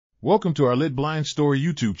Welcome to our Lit Blind Store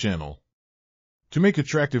YouTube channel. To make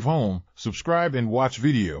attractive home, subscribe and watch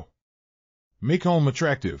video. Make home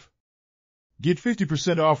attractive. Get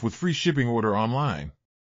 50% off with free shipping order online.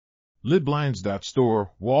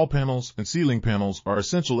 Litblinds.store. Wall panels and ceiling panels are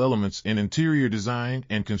essential elements in interior design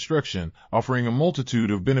and construction, offering a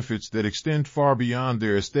multitude of benefits that extend far beyond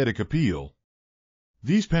their aesthetic appeal.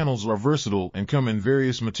 These panels are versatile and come in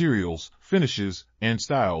various materials, finishes, and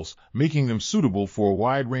styles, making them suitable for a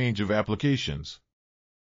wide range of applications.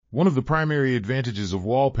 One of the primary advantages of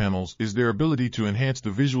wall panels is their ability to enhance the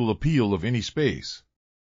visual appeal of any space.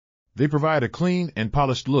 They provide a clean and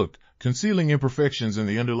polished look, concealing imperfections in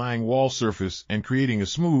the underlying wall surface and creating a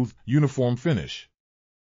smooth, uniform finish.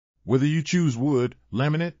 Whether you choose wood,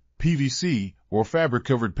 laminate, PVC, or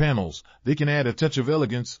fabric-covered panels, they can add a touch of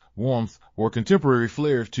elegance, warmth, or contemporary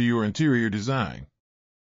flair to your interior design.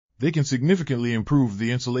 They can significantly improve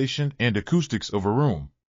the insulation and acoustics of a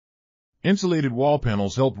room. Insulated wall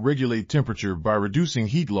panels help regulate temperature by reducing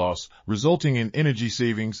heat loss, resulting in energy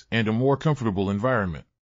savings and a more comfortable environment.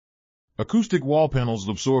 Acoustic wall panels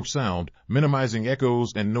absorb sound, minimizing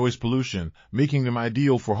echoes and noise pollution, making them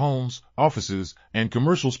ideal for homes, offices, and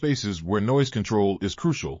commercial spaces where noise control is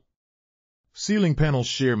crucial. Ceiling panels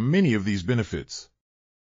share many of these benefits.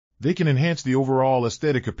 They can enhance the overall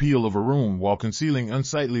aesthetic appeal of a room while concealing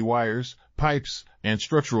unsightly wires, pipes, and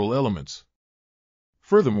structural elements.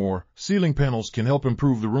 Furthermore, ceiling panels can help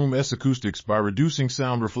improve the room's acoustics by reducing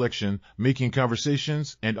sound reflection, making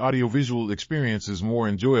conversations and audiovisual experiences more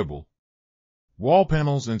enjoyable. Wall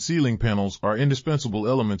panels and ceiling panels are indispensable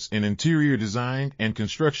elements in interior design and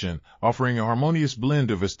construction, offering a harmonious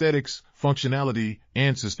blend of aesthetics, functionality,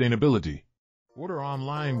 and sustainability. Order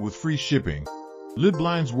online with free shipping. Lit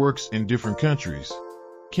Blinds works in different countries: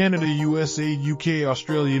 Canada, USA, UK,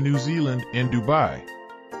 Australia, New Zealand, and Dubai.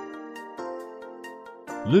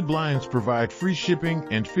 Lit Blinds provide free shipping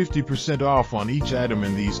and 50% off on each item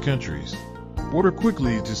in these countries. Order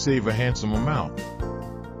quickly to save a handsome amount.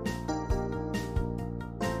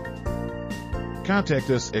 Contact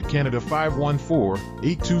us at Canada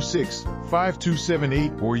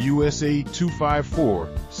 514-826-5278 or USA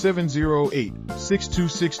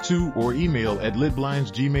 254-708-6262 or email at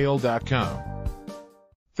litblindsgmail.com.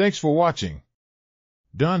 Thanks for watching.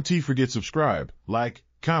 Don't forget subscribe, like,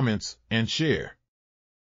 comments, and share.